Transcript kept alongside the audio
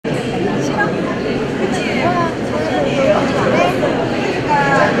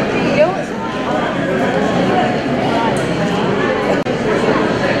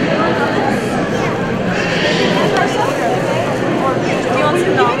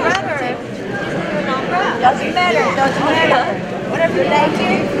doesn't matter. Whatever you like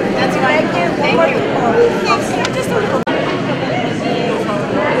it. That's right. Thank you. Yes, just a little.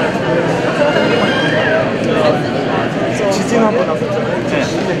 지진 한번 왔었죠? 네.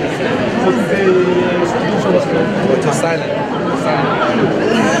 저 사일렌트.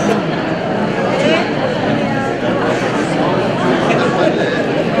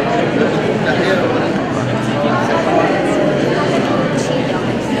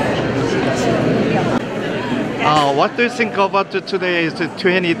 What do you think about today's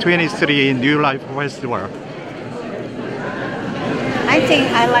 2023 New Life Festival? I think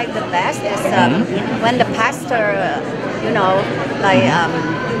I like the best is when the pastor,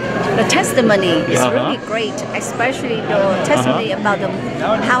 the testimony is really great, especially the testimony about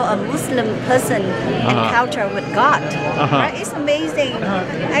how a Muslim person encounter with God. Right? It's amazing.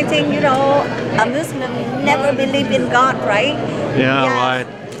 I think, a Muslim never believe in God, right? Yeah, right.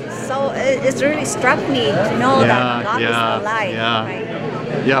 So it's really struck me to know that God is alive. Right?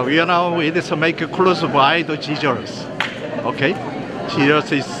 Yeah, we are now it is make close by to Jesus. Okay,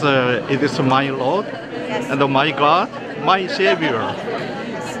 Jesus is it is my Lord and my God, my Savior,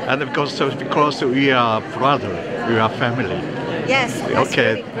 and because we are brother, we are family. Yes.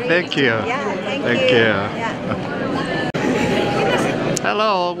 Okay. Really thank you. Yeah. Thank you. Yeah.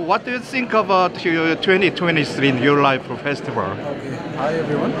 Hello. What do you think about your 2023 New Life Festival? Okay. Hi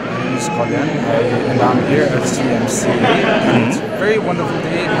everyone. My name is Kalyan and I'm here at CMCA. It's a very wonderful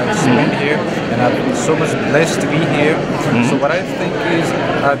day I've spent here and I've been so much blessed to be here. So what I think is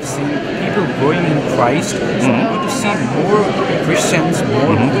I've seen people growing in Christ. So I'm going to see more Christians,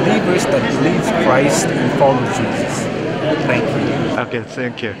 more believers that believe Christ and follow Jesus. Thank you. Okay,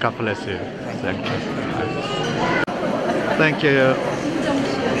 thank you. God bless you. Thank you. Thank you.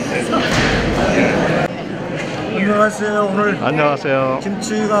 안녕하세요. 오늘 안녕하세요.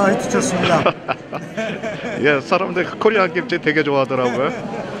 김치가 해주셨습니다. 예, 사람들 코리안 김치 되게 좋아하더라고요.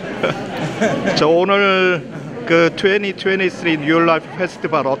 저 오늘 그 2023 New Life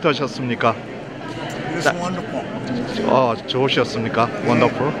Festival 어떠셨습니까? It's wonderful. 좋으셨습니까?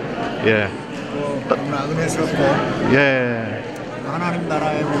 Wonderful. 예. 너무나 은혜스럽고 예. 하나님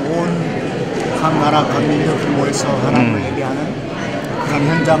나라의 온 나라 국민들이 모여서 하나님을 예배하는 그런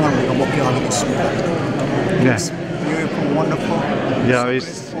현장을 우리가 목격하게 됐습니다. 네. Beautiful, wonderful.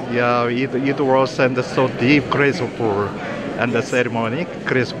 It was and so deep, graceful, and the ceremony,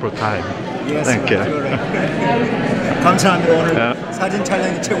 graceful time. Yes, Thank you. 감사합니다. 오늘 사진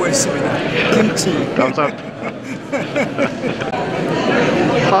촬영이 최고였습니다. 김치. 감사합니다.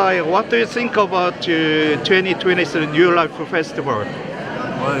 Hi, what do you think about 2023 New Life Festival?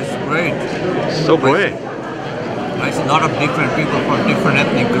 Well, it's great. So great. It's a lot of different people from different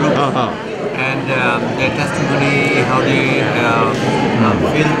ethnic groups. And their testimony, how they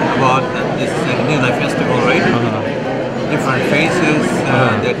feel about this New Life Festival, right? Different faces,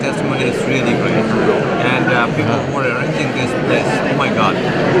 their testimony is really great. And people who are arranging this place, oh my God.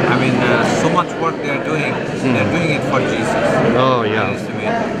 I mean, so much work they're doing it for Jesus. Oh, yeah. It's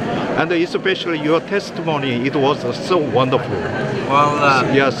amazing. And especially your testimony, it was so wonderful.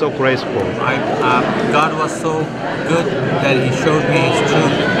 Well, so graceful. God was so good that He showed me His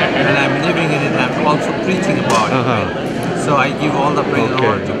truth, and I'm living in it. I'm also preaching about it. Right? So I give all the praise and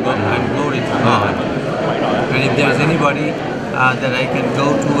honor to God and glory to God. And if there's anybody that I can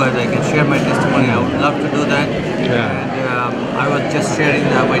go to and I can share my testimony, I would love to do that. And I was just sharing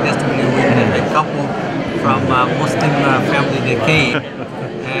my testimony with a couple from Muslim family. They came.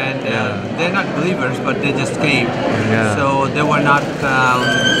 And they're not believers, but they just came. So they were not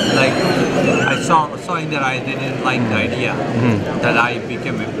like, I saw in their eyes they didn't like the idea that I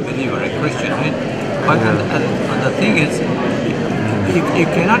became a believer, a Christian. Right? But and the thing is, you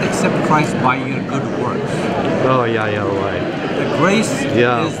cannot accept Christ by your good works. Oh right. The grace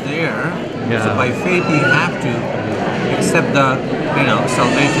is there. So by faith you have to accept the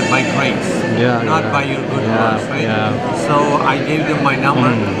salvation by grace, not by your good works, right? So I gave them my number,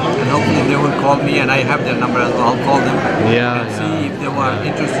 and hopefully they will call me, and I have their number as well. I'll call them and see if they were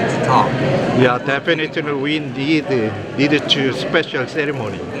interested to talk. Yeah, definitely we needed to special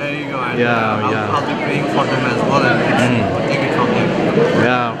ceremony. There you go. And, I'll be praying for them as well, and take it from there.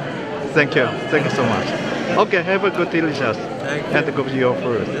 Yeah, thank you so much. Okay, have a good delicious. Thank you. And go to your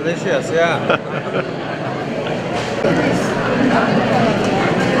food. Delicious, yeah.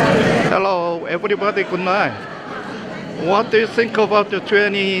 Hello, everybody. Good night. What do you think about the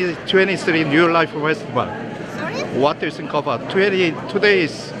 2023 New Life Festival? Sorry? What do you think about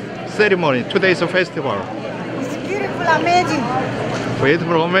today's ceremony, today's festival? It's beautiful, amazing.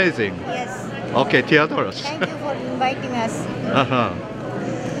 Beautiful, amazing. Yes. Okay, theaters. Thank you for inviting us.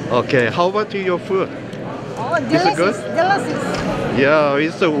 Okay, how about your food? Oh, Is it delicious, good? delicious. Yeah,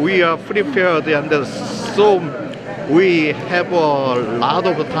 we are prepared and so we have a lot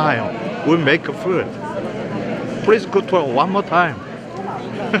of time. We make food. Please go to one more time.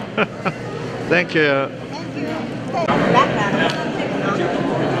 Thank you. Lát ra.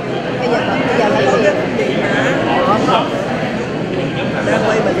 Bây giờ lấy gì? Ra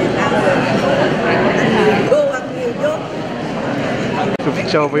quay mà liền ăn rồi. Vô ăn nhiều vô.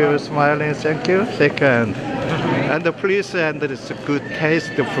 Picture with smiling, thank you. Second. And please, and it's a good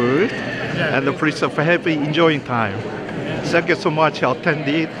taste of food. And please have happy enjoying time. Thank you so much,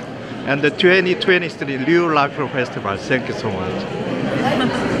 attended. And the 2023 New Life Festival. Thank you so much.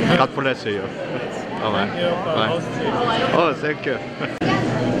 God bless you. Bye. Bye. Oh, thank you.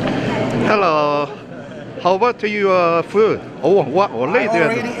 Hello. How about your food? Oh, what? Already, I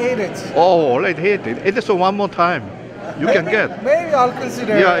already ate it. Oh, already ate it. It is one more time. You can get. Maybe I'll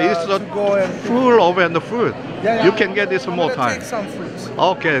consider Yeah, it's to go and full of and food. Yeah, You can get this I'm more gonna time. Take some fruits.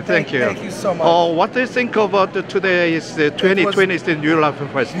 Okay, thank you. Thank you so much. Oh, what do you think about today is the 2020 New Life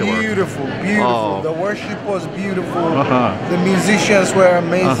Festival? Beautiful, beautiful. Oh. The worship was beautiful. Uh-huh. The musicians were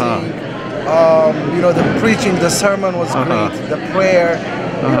amazing. You know, the preaching, the sermon was great. The prayer,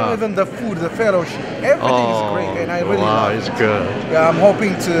 you know, even the food, the fellowship, everything is great, and I really wow, love it's it. good. Yeah, I'm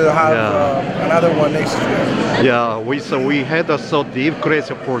hoping to have Yeah. another one next year. Yeah, we had a so deep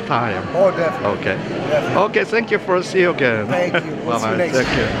grateful time. Oh, definitely. Okay. Definitely. Okay, thank you for see you again. Thank you. We'll see you Bye-bye. next Thank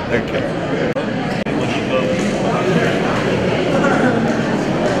you. Thank you.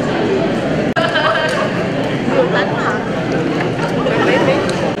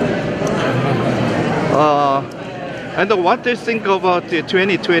 And what do you think about the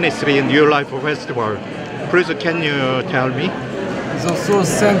 2023 New Life Festival? Please, can you tell me? So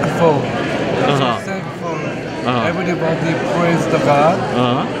thankful. Uh-huh. So thankful. Uh-huh. Everybody praise the God.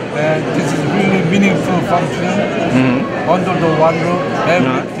 And this is really meaningful function. Under the one roof,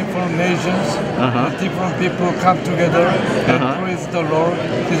 every different nations, different people come together and praise the Lord.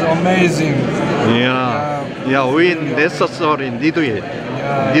 It's amazing. Yeah, we necessarily need it.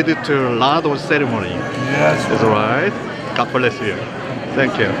 Need to lot of ceremony. Yes. That's right. God bless you.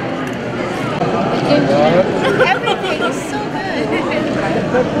 Thank you. Everything is so good. You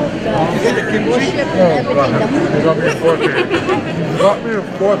got me a 4K. You got me a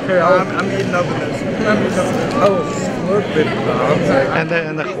 4K. I'm eating up with this. Oh, slurp it. And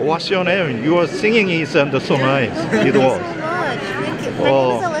what's your name? Your singing is so nice. It was. Thank you.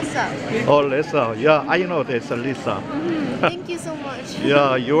 Oh. My name is Alyssa. Oh, Lisa. Yeah, I know this, Lisa. Thank you so much.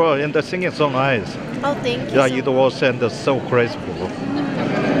 Yeah, you are and the singing so nice. Oh, thank you. Yeah, so it was and so graceful.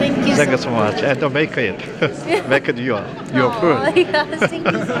 Thank you. Thank you so much. And make it, make it your food. Yes,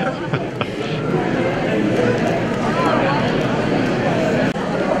 thank you so much.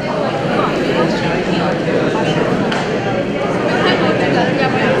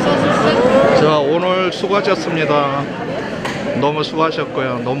 자, 오늘 수고하셨습니다. 너무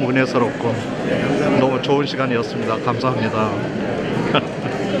수고하셨고요. 너무 은혜스럽고 너무 좋은 시간이었습니다. 감사합니다.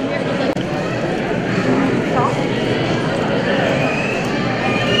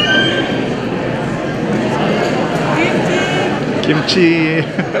 김치.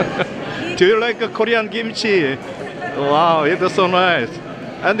 Do you like Korean kimchi? Wow, it's so nice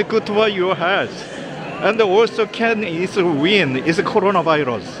and good for your health. And also can is win is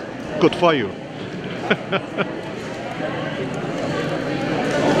coronavirus. Good for you.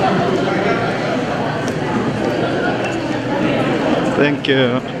 Thank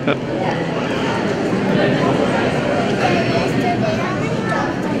you.